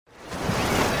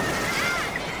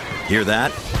Hear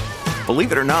that?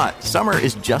 Believe it or not, summer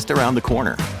is just around the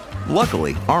corner.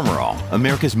 Luckily, Armor All,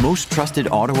 America's most trusted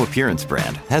auto appearance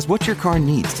brand, has what your car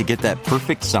needs to get that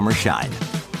perfect summer shine.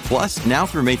 Plus, now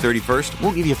through May 31st,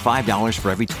 we'll give you $5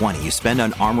 for every $20 you spend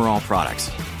on Armor All products.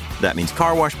 That means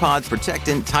car wash pods,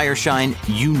 protectant, tire shine,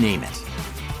 you name it.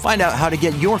 Find out how to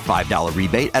get your $5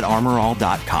 rebate at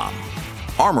armorall.com.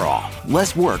 Armor All,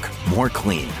 less work, more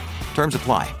clean. Terms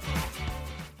apply.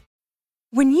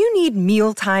 When you need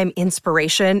mealtime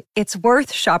inspiration, it's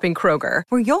worth shopping Kroger,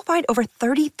 where you'll find over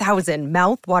 30,000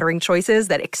 mouth-watering choices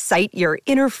that excite your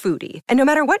inner foodie. And no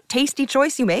matter what tasty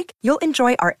choice you make, you'll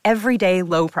enjoy our everyday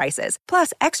low prices,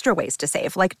 plus extra ways to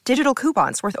save, like digital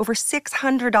coupons worth over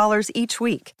 $600 each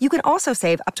week. You can also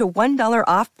save up to $1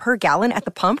 off per gallon at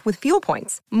the pump with fuel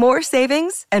points. More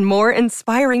savings and more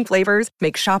inspiring flavors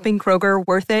make shopping Kroger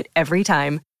worth it every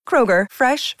time. Kroger,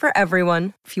 fresh for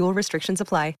everyone. Fuel restrictions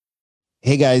apply.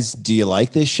 Hey guys, do you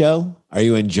like this show? Are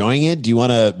you enjoying it? Do you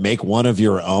want to make one of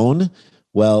your own?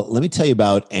 Well, let me tell you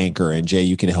about Anchor, and Jay,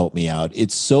 you can help me out.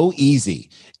 It's so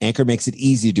easy. Anchor makes it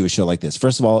easy to do a show like this.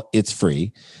 First of all, it's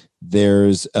free.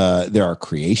 There are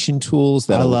creation tools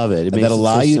that I love it. That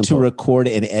allow you to record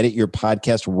and edit your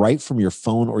podcast right from your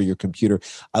phone or your computer.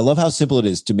 I love how simple it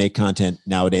is to make content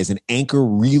nowadays, and Anchor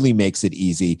really makes it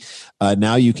easy.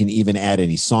 Now you can even add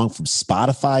any song from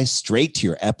Spotify straight to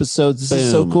your episodes. This is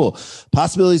so cool.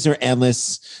 Possibilities are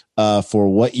endless for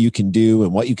what you can do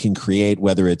and what you can create,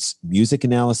 whether it's music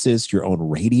analysis, your own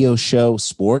radio show,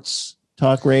 sports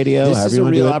talk radio. This is a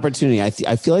real opportunity.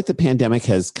 I feel like the pandemic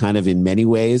has kind of in many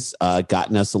ways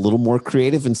gotten us a little more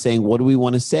creative in saying, what do we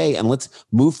want to say? And let's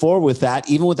move forward with that,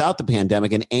 even without the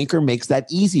pandemic. And Anchor makes that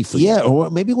easy for you. Yeah, or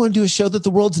maybe you want to do a show that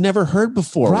the world's never heard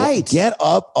before. Right. Get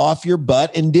up off your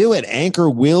butt and do it. Anchor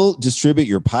will distribute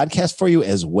your podcast for you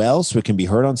as well, so it can be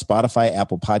heard on Spotify,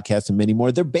 Apple Podcasts, and many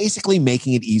more. They're basically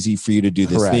making it easy for you to do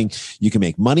this thing. You can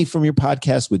make money from your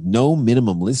podcast with no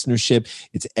minimum listenership.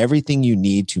 It's everything you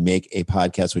need to make a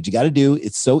podcast. What you got to do,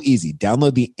 it's so easy.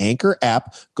 Download the Anchor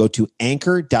app, go to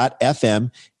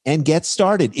anchor.fm and get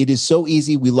started. It is so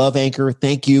easy. We love Anchor.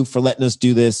 Thank you for letting us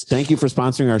do this. Thank you for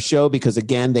sponsoring our show, because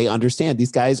again, they understand these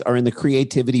guys are in the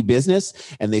creativity business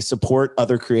and they support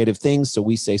other creative things. So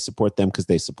we say support them because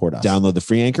they support us. Download the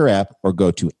free Anchor app or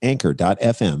go to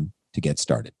anchor.fm to get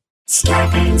started.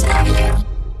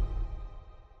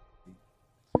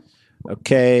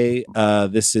 Okay,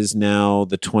 this is now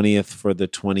the 20th for the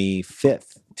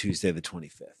 25th, Tuesday the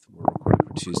 25th. We're recording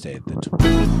for Tuesday the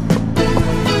 25th.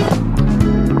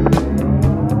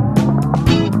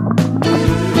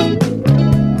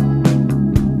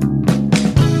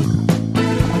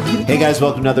 Hey guys,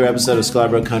 welcome to another episode of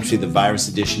Scarborough Country, the virus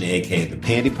edition, aka the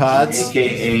Pandy Pods.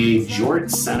 AKA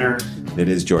George Center. It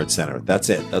is George Center. That's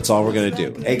it. That's all we're going to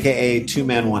do. AKA two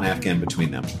men, one Afghan between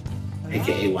them.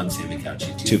 AKA one Sammy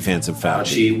Fauci. Two fans of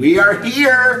Fauci. We are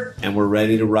here. And we're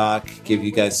ready to rock, give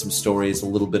you guys some stories, a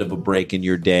little bit of a break in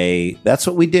your day. That's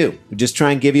what we do. We just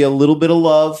try and give you a little bit of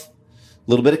love,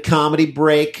 a little bit of comedy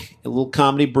break, a little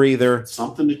comedy breather.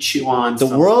 Something to chew on. The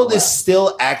world is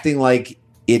still acting like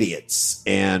idiots,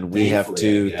 and we have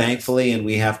to, thankfully, and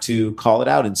we have to call it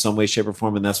out in some way, shape, or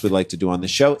form, and that's what we like to do on the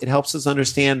show. It helps us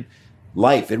understand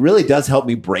life. It really does help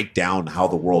me break down how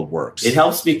the world works. It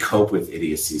helps me cope with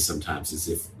idiocy sometimes, as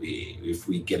if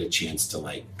we get a chance to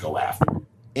like go after it.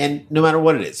 And no matter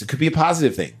what it is, it could be a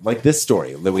positive thing. Like this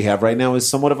story that we have right now is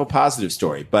somewhat of a positive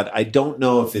story, but I don't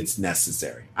know if it's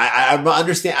necessary. I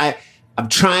understand. I'm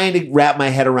trying to wrap my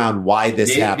head around why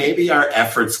this happened. Maybe our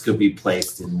efforts could be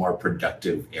placed in more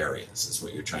productive areas, is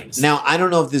what you're trying to say. Now, I don't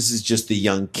know if this is just the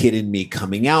young kid in me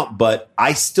coming out, but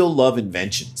I still love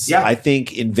inventions. Yeah. I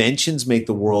think inventions make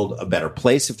the world a better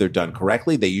place if they're done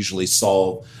correctly. They usually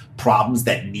solve problems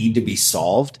that need to be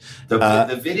solved.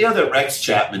 The video that Rex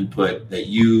Chapman put that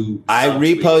you... I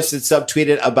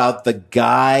subtweeted about the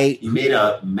guy... You made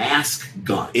a mask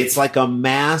gun. It's like a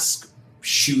mask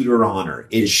shooter honor.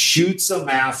 It shoots a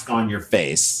mask on your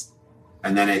face.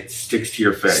 And then it sticks to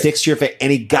your face.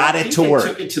 And he got it to work. He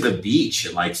took it to the beach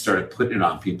and like started putting it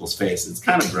on people's faces. It's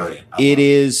kind of brilliant. It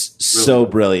is so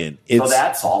brilliant. So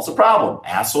that solves a problem.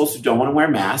 Assholes who don't want to wear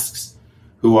masks,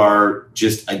 who are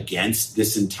just against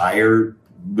this entire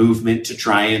movement to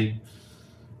try and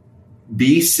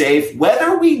be safe,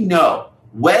 whether we know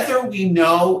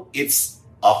it's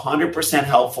 100%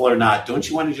 helpful or not, don't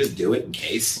you want to just do it in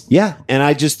case? Yeah, and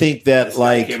I just think that,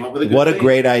 like, what a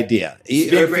great idea. It'd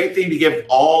be a great thing to give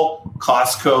all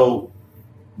Costco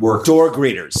workers. Door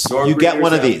greeters. You get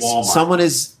one of these. Walmart. Someone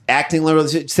is acting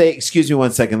like, say, excuse me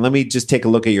 1 second, let me just take a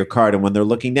look at your card, and when they're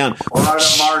looking down. Or out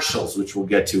of Marshalls, which we'll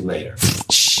get to later.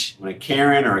 when a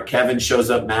Karen or a Kevin shows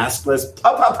up maskless,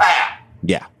 pa pa pa.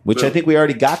 Yeah, which I think we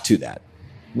already got to that.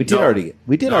 We did already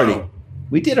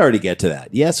get to that.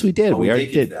 Yes, we did. Oh, we already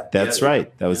get to did. that. That's Yeah,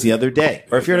 right. That was the other day.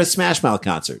 Or if you're at a Smash Mouth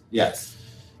concert. Yes.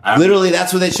 Literally,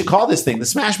 that's what they should call this thing, the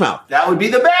Smash Mouth. That would be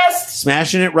the best.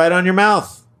 Smashing it right on your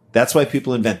mouth. That's why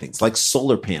people invent things like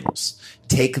solar panels.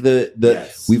 Take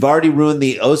Yes. we've already ruined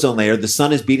the ozone layer. The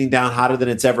sun is beating down hotter than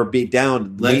it's ever beat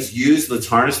down. Let's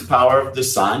harness the power of the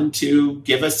sun to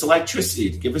give us electricity,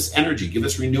 to give us energy, give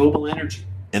us renewable energy.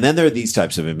 And then there are these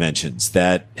types of inventions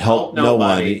that help no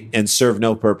one and serve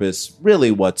no purpose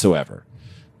really whatsoever.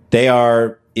 They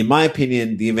are, in my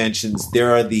opinion, the inventions.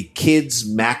 There are the kids'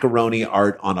 macaroni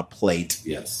art on a plate.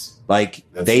 Yes. Like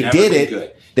That's they never did been it.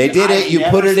 good. They And did I've it. You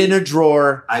never put it in seen- a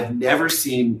drawer. I've never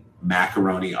seen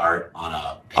macaroni art on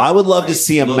a paper I would love to plate.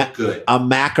 see Good. a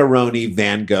macaroni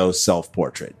Van Gogh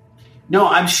self-portrait. No,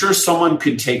 I'm sure someone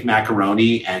could take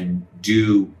macaroni and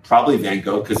do probably Van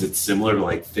Gogh because it's similar to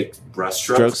like thick brushstrokes.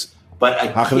 Strokes. But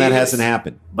How come that hasn't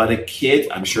happened? But a kid,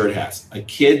 I'm sure it has. A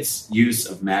kid's use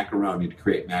of macaroni to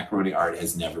create macaroni art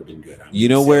has never been good. I'm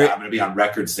going to be on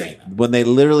record saying that. When they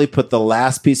literally put the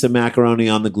last piece of macaroni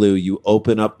on the glue, you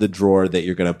open up the drawer that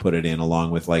you're going to put it in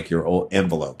along with like your old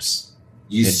envelopes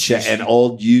and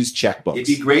old used checkbooks. It'd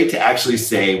be great to actually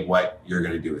say what you're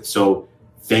going to do with it. So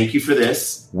thank you for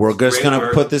this. We're just going to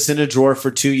put this in a drawer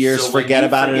for 2 years, So when forget you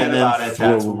about it, forget and about then it,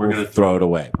 that's what we're gonna throw it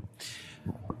away.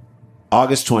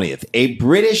 August 20th, a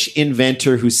British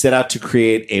inventor who set out to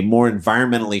create a more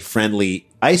environmentally friendly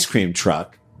ice cream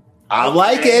truck. I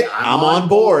like it. I'm on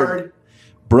board.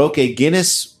 Broke a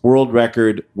Guinness World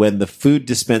Record when the food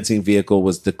dispensing vehicle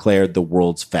was declared the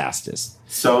world's fastest.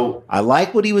 So I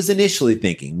like what he was initially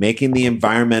thinking, making the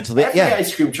environmental. every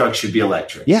ice cream truck should be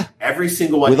electric. Yeah. Every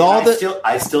single one. With And all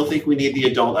I still think we need the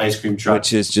adult ice cream truck.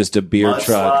 which is just a beer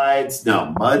truck.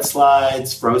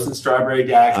 Mudslides, frozen strawberry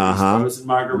daiquiris, frozen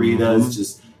margaritas,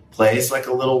 just plays like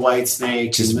a little white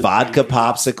snake. Just in the- vodka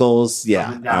popsicles. Yeah,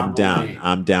 Coming down I'm the down. lane.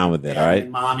 I'm down with it. Yeah, All right.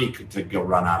 and mommy could go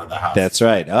run out of the house. That's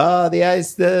right. Oh, the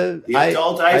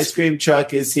adult ice cream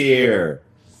truck is here.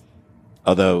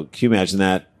 Although, can you imagine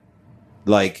that?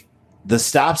 Like, the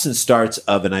stops and starts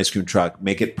of an ice cream truck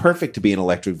make it perfect to be an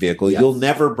electric vehicle. Yes. You'll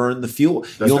never burn the fuel.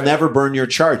 That's You'll right. never burn your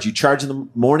charge. You charge in the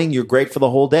morning, you're great for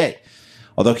the whole day.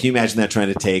 Although, can you imagine that trying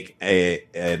to take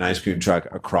an ice cream truck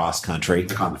across country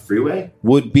like on the freeway.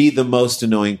 would be the most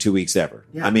annoying 2 weeks ever.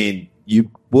 Yeah. I mean, you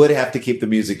would have to keep the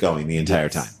music going the entire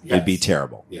Yes. time. Yes. It'd be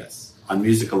terrible. Yes. On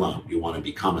music alone, you want to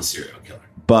become a serial killer.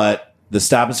 But the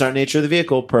stop and start nature of the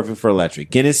vehicle, perfect for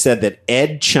electric. Guinness said that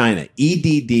Ed China,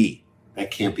 EDD,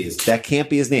 That can't be his. that can't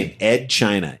be his name, Ed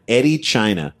China, Eddie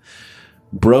China,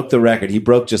 broke the record. He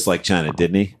broke just like China,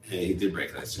 didn't he? Yeah, he did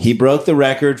break that. He broke the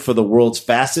record for the world's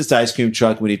fastest ice cream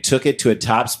truck when he took it to a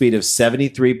top speed of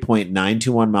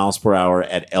 73.921 miles per hour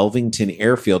at Elvington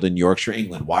Airfield in Yorkshire,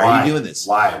 England. Why are you doing this?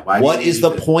 Why? What do you is do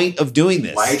the this? point of doing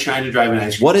this? Why are you trying to drive an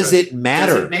ice cream What does truck? it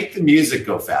matter? Does it make the music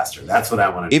go faster? That's what I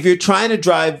want to do. If you're trying to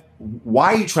drive,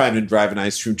 why are you trying to drive an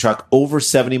ice cream truck over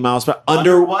 70 miles per hour?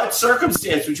 Under what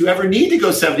circumstance would you ever need to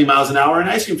go 70 miles an hour in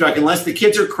an ice cream truck unless the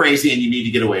kids are crazy and you need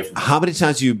to get away from them? How many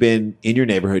times have you been in your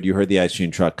neighborhood, you heard the ice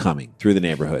cream truck coming through the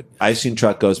neighborhood? Ice cream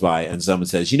truck goes by and someone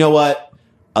says, you know what?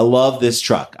 I love this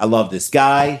truck. I love this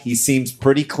guy. He seems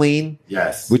pretty clean.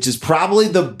 Yes. Which is probably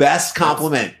the best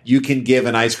compliment you can give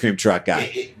an ice cream truck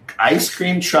guy. Ice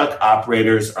cream truck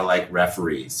operators are like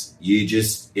referees.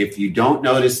 If you don't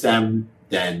notice them,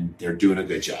 then they're doing a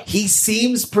good job. He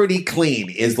seems pretty clean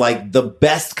is like the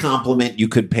best compliment you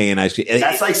could pay an ice cream.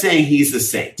 That's like saying he's the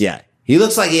saint. Yeah. He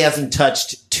looks like he hasn't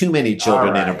touched too many children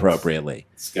All right. inappropriately.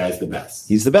 This guy's the best.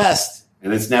 He's the best.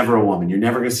 And it's never a woman. You're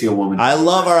never going to see a woman. I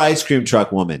love our ice cream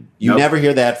truck woman. You Nope. never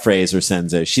hear that phrase or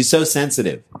sentence. She's so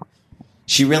sensitive.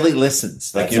 She really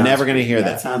listens. Like That you're sounds never going to creepy. hear That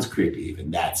that. sounds creepy.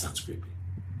 Even that sounds creepy.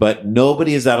 But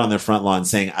nobody is out on their front lawn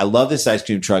saying, I love this ice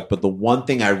cream truck, but the one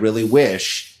thing I really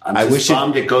wish, I'm just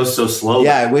bummed it goes so slowly.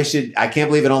 yeah, I can't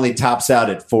believe it only tops out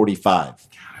at 45. God,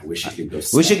 I wish it could go.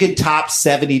 Wish it could top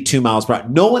 72 miles per hour.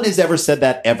 No one has ever said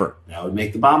that ever. That would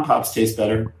make the bomb pops taste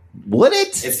better. Would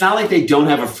it? It's not like they don't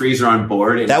have a freezer on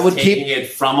board. And That would taking it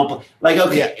from a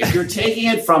if you're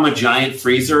taking it from a giant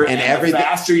freezer and everything- the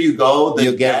faster you go,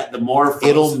 You'll get- the more frozen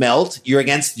It'll melt.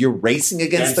 You're racing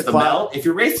against the cloud. melt. If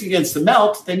you're racing against the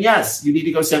melt, then yes, you need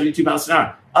to go 72 miles an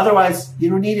hour. Otherwise, you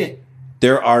don't need it.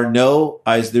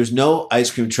 There's no ice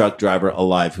cream truck driver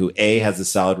alive who A, has a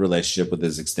solid relationship with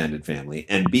his extended family,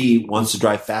 and B, wants to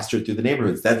drive faster through the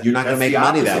neighborhoods. That you're not going to make That's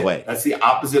the money that opposite. way. That's the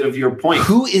opposite of your point.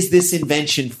 Who is this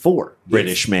invention for?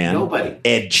 British man. Nobody.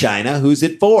 Ed China. Who's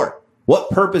it for? What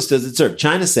purpose does it serve?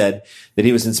 China said that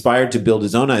he was inspired to build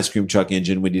his own ice cream truck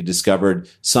engine when he discovered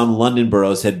some London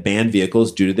boroughs had banned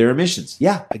vehicles due to their emissions.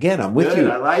 Yeah, again, I'm with Good, you.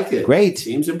 I like it. Great.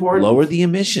 Seems important. Lower the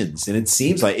emissions. And it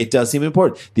seems like it does seem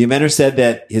important. The inventor said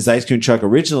that his ice cream truck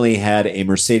originally had a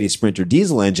Mercedes Sprinter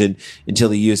diesel engine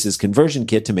until he used his conversion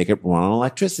kit to make it run on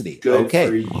electricity. Good okay.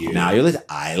 for you. Now you're listening.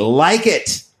 I like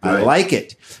it. I Good. like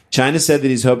it. China said that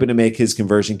he's hoping to make his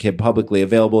conversion kit publicly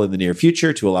available in the near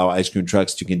future to allow ice cream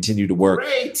trucks to continue to work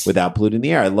Great. without polluting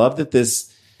the air. I love that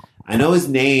this, I know his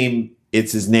name,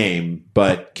 it's his name,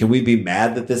 but can we be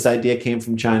mad that this idea came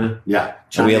from China? Yeah.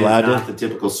 Are we China allowed is not to? the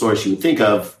typical source you would think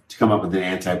of to come up with an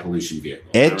anti-pollution vehicle.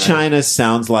 Ed All right? China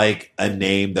sounds like a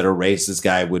name that a racist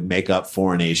guy would make up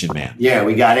for an Asian man. Yeah,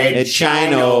 we got Ed Ed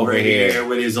China over here.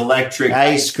 with his electric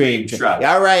Ice cream truck.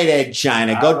 All right, Ed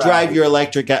China, go All drive right. your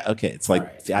electric. Okay, it's like All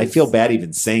right. I feel bad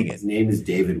even saying it, His name is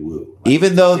David Wu.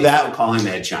 even though Please don't that call him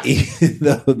Ed China. even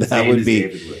though His that name would is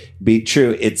David Wu. be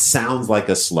true. It sounds like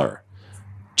a slur.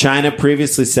 China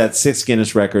previously set 6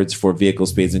 Guinness records for vehicle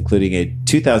speeds, including a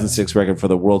 2006 record for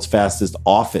the world's fastest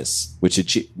office.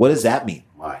 What does that mean?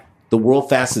 Why? The world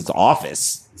fastest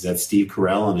office. Is that Steve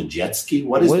Carell on a jet ski?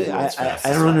 What is the world's fastest I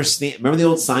don't office? understand. Remember the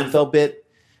old Seinfeld bit?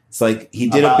 It's like he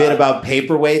did a About- bit about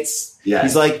paperweights. Yeah.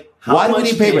 He's like, How why do we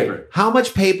much need paper? paper? How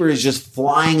much paper is just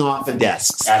flying off of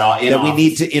desks At all, in that we office.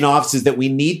 need to in offices that we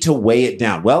need to weigh it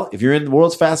down? Well, if you're in the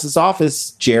world's fastest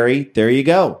office, Jerry, there you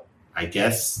go. I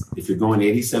guess if you're going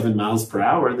 87 miles per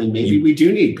hour, then maybe we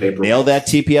do need paper. Nail that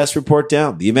TPS report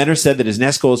down. The inventor said that his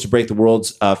next goal is to break the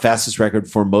world's fastest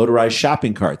record for motorized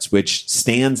shopping carts, which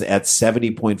stands at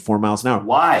 70.4 miles an hour.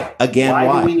 Why? Again,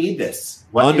 why? do we need this?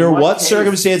 Under in what case-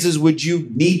 circumstances would you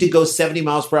need to go 70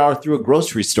 miles per hour through a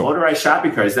grocery store? Motorized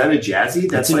shopping car, is that a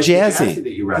Jazzy? That's a like Jazzy. the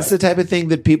that you ride. That's the type of thing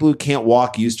that people who can't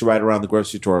walk used to ride around the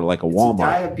grocery store like a It's Walmart.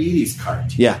 a diabetes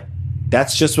cart. Yeah,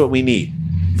 that's just what we need.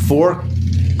 4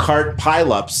 cart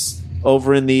pileups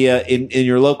over in the in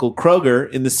your local Kroger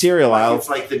in the cereal aisle. It's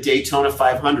like the Daytona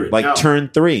 500. Like No. turn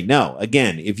 3. No,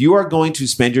 again, if you are going to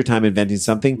spend your time inventing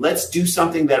something, Let's do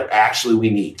something that actually we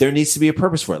need. there needs to be a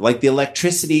purpose for it. Like the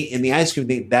electricity in the ice cream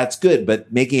thing, that's good,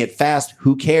 but making it fast,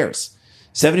 who cares?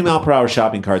 70 mile per hour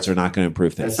shopping carts are not going to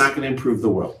improve things. That's not going to improve the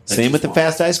world. That Same just with the won't.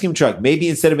 fast ice cream truck. Maybe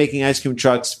instead of making ice cream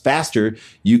trucks faster,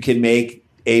 you can make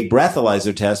a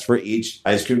breathalyzer test for each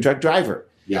ice cream truck driver.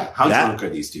 Yeah. How That- drunk are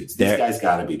these dudes? They're- These guys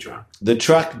got to be drunk. The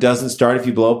truck doesn't start if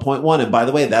you blow 0.1. And by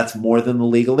the way, that's more than the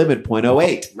legal limit,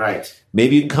 0.08. Right.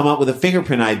 Maybe you can come up with a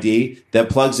fingerprint ID that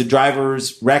plugs the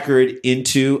driver's record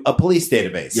into a police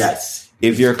database. Yes.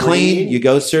 If you're clean, Clean. you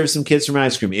go serve some kids some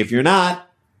ice cream. If you're not,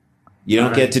 you don't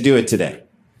All get right. to do it today.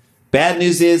 Bad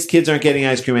news is kids aren't getting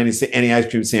ice cream any ice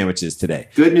cream sandwiches today.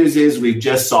 Good news is we've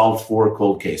just solved 4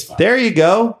 cold case files. There you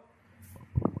go.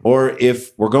 Or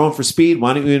if we're going for speed,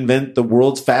 why don't you invent the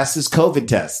world's fastest COVID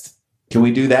test? Can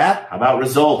we do that? How about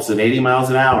results at 80 miles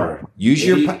an hour? Use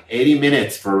your 80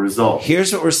 minutes for a result.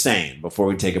 Here's what we're saying before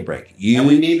we take a break. And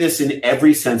we need this in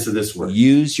every sense of this word.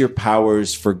 Use your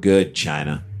powers for good,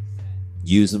 China.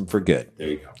 Use them for good. There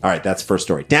you go. All right, that's the first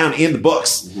story. Down in the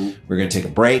books. We're going to take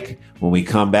a break. When we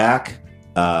come back,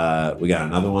 we got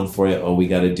another one for you. Oh, we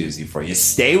got a doozy for you.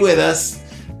 Stay with us.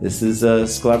 This is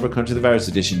Scalabro Country the Virus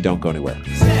Edition. Don't go anywhere.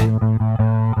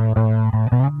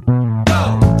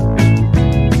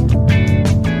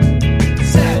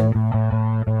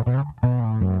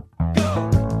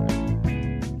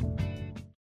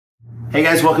 Hey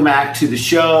guys, welcome back to the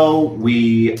show.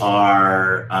 We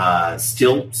are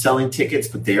still selling tickets,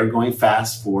 but they are going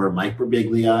fast for Mike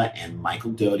Birbiglia and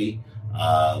Michael Doty,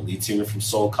 lead singer from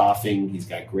Soul Coughing. He's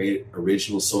got great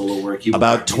original solo work.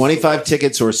 About 25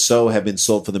 tickets or so have been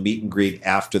sold for the meet and greet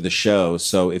after the show.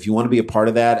 So if you want to be a part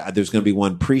of that, there's going to be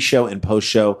one pre-show and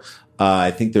post-show.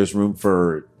 I think there's room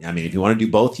for, if you want to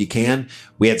do both, you can.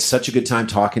 We had such a good time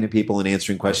talking to people and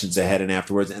answering questions ahead and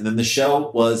afterwards. And then the show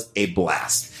was a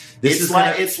blast.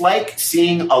 It's like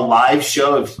seeing a live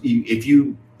show. If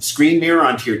you screen mirror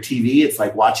onto your TV, it's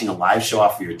like watching a live show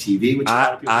off of your TV. Which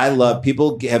I love.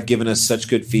 People have given us such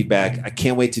good feedback. I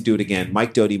can't wait to do it again.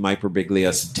 Mike Doty, Mike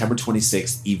Birbiglia, September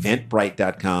 26th,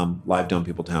 eventbrite.com, Live Dome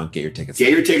People Town. Get your tickets. Get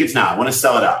your tickets now. I want to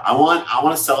sell it out. I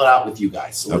want to sell it out with you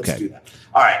guys. So let's do that.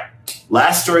 All right.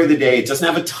 Last story of the day. It doesn't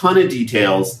have a ton of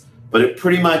details, but it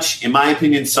pretty much, in my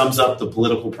opinion, sums up the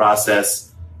political process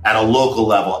at a local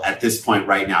level at this point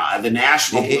right now. At the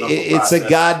national political It's process, a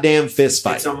goddamn fist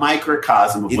fight. it's a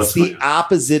microcosm of It's what's the going on.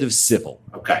 opposite of civil.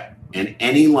 Okay. And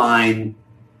any line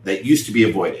that used to be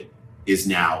avoided is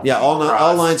now All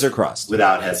crossed lines are crossed.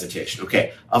 without hesitation.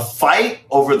 Okay. A fight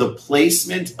over the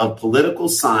placement of political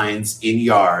signs in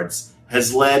yards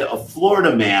has led a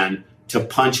Florida man to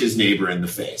punch his neighbor in the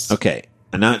face. Okay.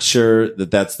 I'm not sure that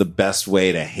that's the best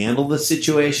way to handle the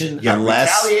situation. Yeah,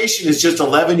 unless retaliation is just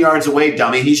 11 yards away,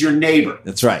 dummy. He's your neighbor.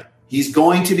 That's right. He's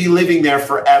going to be living there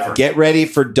forever. Get ready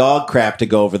for dog crap to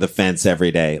go over the fence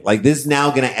every day. Like, this is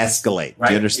now going to escalate. Right?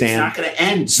 Do you understand? It's not going to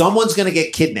end. Someone's going to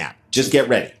get kidnapped. Just get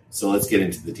ready. So let's get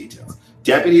into the details.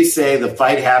 Deputies say the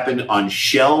fight happened on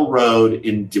Shell Road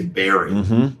in DeBerry.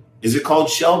 Mm-hmm. Is it called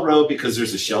Shell Road because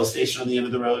there's a Shell station on the end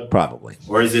of the road? Probably.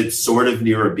 Or is it sort of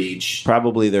near a beach?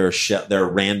 Probably there are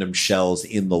random shells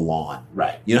in the lawn.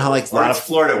 Right. You know how like a lot of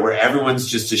Florida where everyone's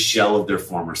just a shell of their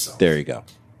former self. There you go.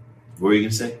 What were you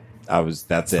going to say?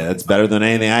 That's it. That's better than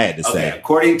anything I had to say.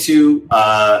 According to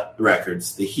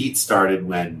records, the heat started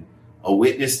when a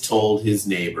witness told his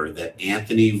neighbor that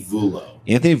Anthony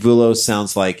Vullo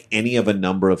sounds like any of a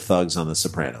number of thugs on The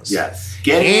Sopranos. Yes.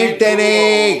 Get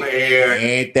Anthony over here.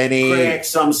 Anthony. Crack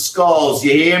some skulls.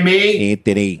 You hear me?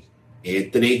 Anthony.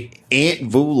 Aunt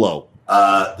Vullo.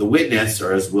 The witness,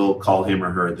 or as we'll call him or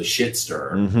her, the shit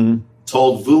stirrer, Mm-hmm.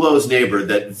 told Vullo's neighbor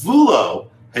that Vullo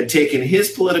had taken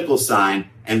his political sign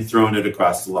and thrown it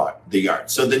across the yard.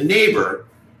 So the neighbor,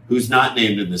 who's not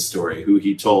named in this story, who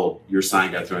he told your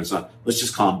sign got thrown, let's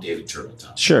just call him David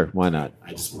Turtletop. Sure, why not?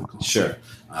 I just want to call him. Sure.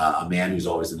 A man who's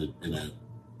always in a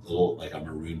little, like a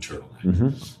maroon turtleneck. Mm-hmm.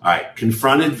 All right,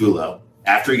 confronted Vullo.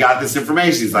 After he got this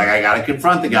information, he's like, I got to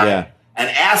confront the guy. Yeah. And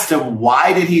asked him,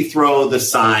 why did he throw the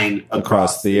sign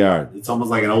Across the yard? It's almost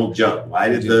like an old joke. Why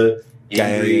did the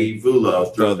angry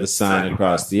Vullo throw the sign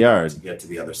across the yard to get to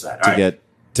the other side?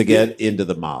 To get into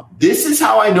the mob. This is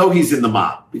how I know he's in the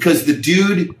mob, because the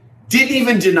dude didn't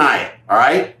even deny it. All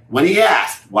right. When he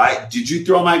asked, why did you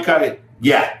throw my car?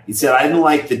 Yeah. He said, I didn't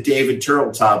like that David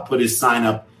Turtletop put his sign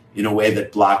up in a way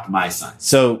that blocked my sign.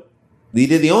 So he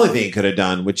did the only thing he could have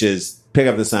done, which is pick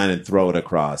up the sign and throw it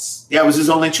across. Yeah, it was his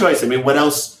only choice. I mean, what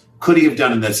else could he have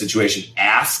done in that situation?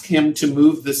 Ask him to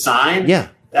move the sign? Yeah.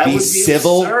 That be would be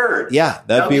civil. absurd. Yeah,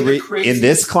 that'd be in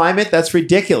this climate. That's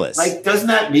ridiculous. Like, doesn't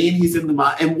that mean he's in the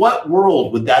mob? In what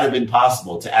world would that have been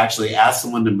possible to actually ask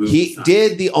someone to move? He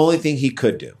did the only thing he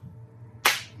could do.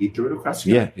 He threw it across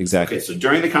the yard. Yeah, exactly. Okay, so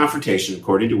during the confrontation,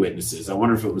 according to witnesses, I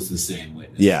wonder if it was the same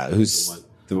witness. Yeah, who's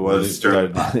the one who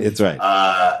started? It's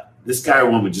right. This guy or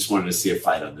woman just wanted to see a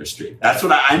fight on their street. That's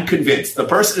what I'm convinced. The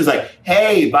person is like,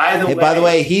 hey, by the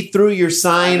way, he threw your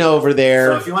sign over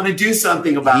there. So if you want to do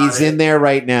something about it. He's in there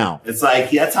right now. It's like,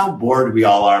 that's how bored we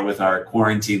all are with our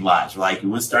quarantine lives. We're like, you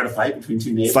want to start a fight between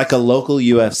two neighbors? It's like a local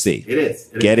UFC. It is.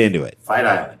 Get into it. Fight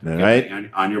Island. All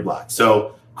right. On your block.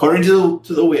 So according to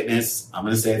the witness, I'm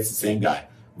going to say it's the same guy.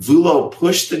 Vullo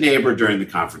pushed the neighbor during the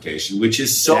confrontation, which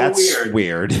is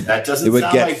weird. That doesn't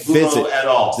sound like Vullo at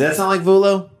all. Does that sound like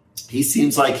Vullo? He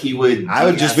seems like he would. I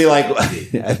would just be like,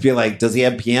 I'd be like, does he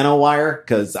have piano wire?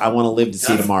 Because I want to live to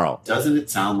see tomorrow. Doesn't it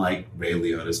sound like Ray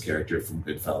Liotta's character from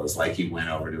Goodfellas? Like he went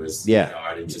over to his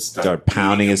yard and just started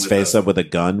pounding his face up with a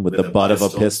gun, with the butt of a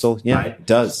pistol. Yeah, right? It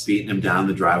does. Just beating him down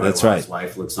the driveway. That's right. His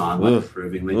wife looks on like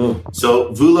approvingly.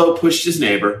 So Vullo pushed his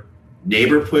neighbor.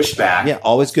 Neighbor pushed back. Yeah,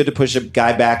 always good to push a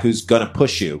guy back who's going to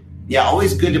push you. Yeah,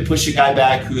 always good to push a guy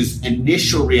back whose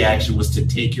initial reaction was to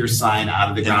take your sign out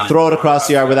of the ground and throw it across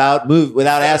the yard without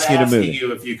asking you to move it.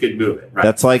 You if you could move it. Right?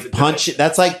 That's like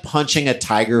punching a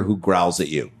tiger who growls at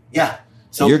you. Yeah,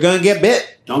 so you're going to get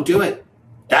bit. Don't do it.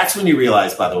 That's when you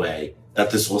realize, by the way,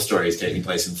 that this whole story is taking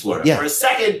place in Florida. Yeah. For a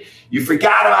second, you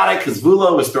forgot about it because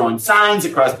Vullo was throwing signs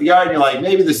across the yard. And you're like,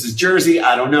 maybe this is Jersey.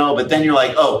 I don't know. But then you're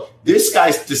like, oh, this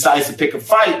guy decides to pick a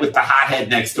fight with the hothead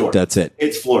next door. That's it.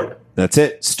 It's Florida. That's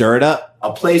it. Stir it up.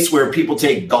 A place where people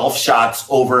take golf shots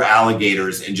over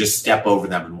alligators and just step over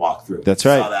them and walk through. That's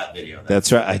right. I saw that video.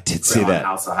 That's right. I did see that.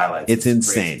 House of Highlights. It's the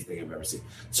insane. Thing I've ever seen.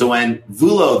 So when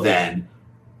Vullo then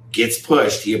gets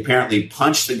pushed, he apparently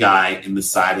punched the guy in the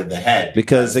side of the head.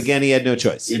 Because again, he had no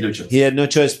choice. He had no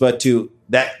choice but to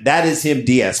that is him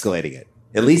de-escalating it.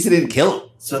 At least he didn't kill him.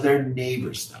 So they're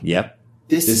neighbors though. Yep.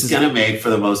 This is going to make for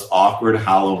the most awkward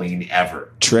Halloween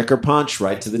ever. Trick or punch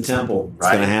right to the temple. It's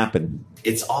going to happen.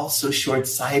 It's all so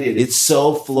short-sighted. It's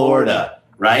so Florida,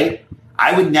 right?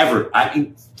 I would never. I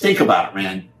mean, think about it,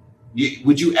 man.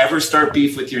 Would you ever start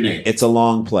beef with your neighbor? It's a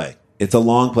long play. If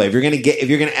you're going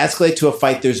to escalate to a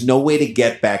fight, there's no way to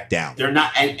get back down. They're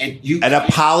not, an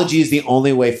apology is the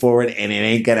only way forward, and it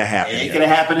ain't going to happen. It ain't going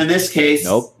to happen in this case.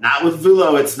 Nope. Not with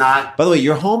Vullo. It's not. By the way,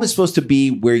 your home is supposed to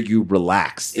be where you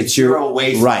relax. It's your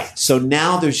oasis. Right. So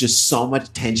now there's just so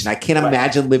much tension. I can't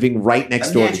imagine living right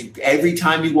next door. Every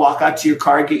time you walk out to your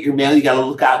car, get your mail, you got to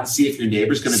look out and see if your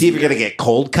neighbor's going to see if you're going to get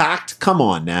cold cocked. Come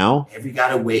on now. Every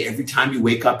time you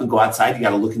wake up and go outside, you got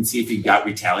to look and see if you got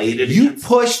retaliated.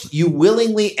 You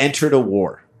willingly entered a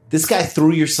war. This guy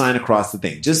threw your sign across the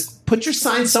thing. Just put your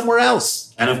sign somewhere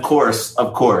else. And of course,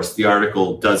 the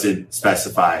article doesn't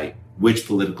specify which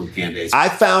political candidates. I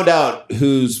found out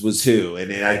whose was who,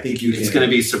 and I think it's going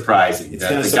to be surprising. It's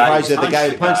going to surprise you that the guy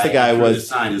who punched the guy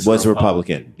was a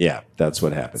Republican. Yeah, that's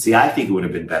what happened. See, I think it would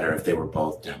have been better if they were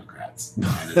both Democrats.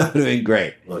 That would have been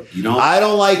great. Look, I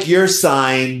don't like your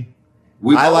sign.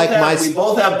 We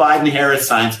both have Biden-Harris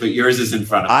signs, but yours is in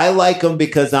front of us. I like them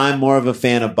because I'm more of a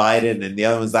fan of Biden, and the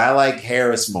other ones, I like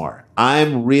Harris more.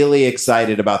 I'm really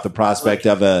excited about the prospect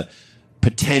of a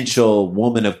potential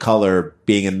woman of color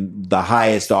being in the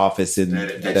highest office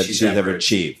that she's ever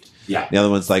achieved. Yeah. The other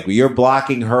one's like, well, you're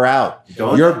blocking her out.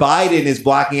 Your Biden is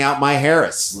blocking out my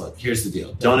Harris. Look, here's the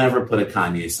deal. Don't ever put a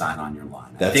Kanye sign on your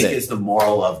line. That's I think it. It's the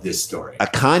moral of this story. A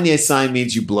Kanye sign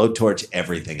means you blowtorch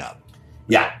everything up.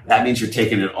 Yeah, that means you're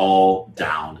taking it all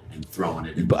down and throwing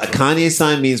it in. But a Kanye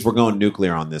sign means we're going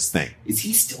nuclear on this thing. Is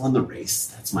he still in the race?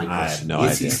 That's my question. I have no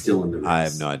idea. Is he still in the race? I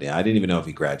have no idea. I didn't even know if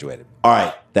he graduated. All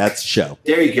right, that's a show.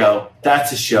 There you go.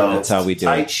 That's a show. That's how we do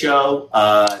Tight it. show.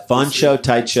 Fun show,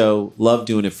 tight show. Love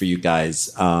doing it for you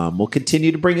guys. We'll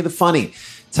continue to bring you the funny.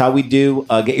 It's how we do.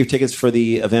 Get your tickets for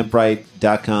the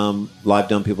Eventbrite.com Live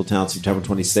Dumb People Town September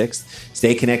 26th.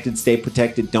 Stay connected, stay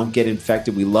protected, don't get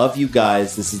infected. We love you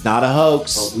guys. This is not a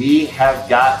hoax. But we have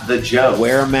got the joke.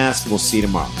 Wear a mask. We'll see you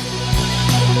tomorrow.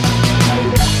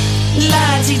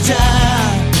 La-ti-da,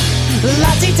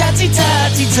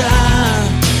 la-ti-da-ti-da-ti-da,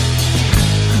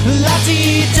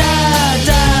 la-ti-da-da-da.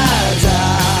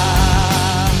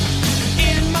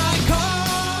 In my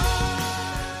car.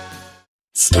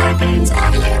 Scarpins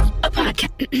Audio,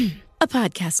 a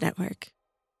podcast network.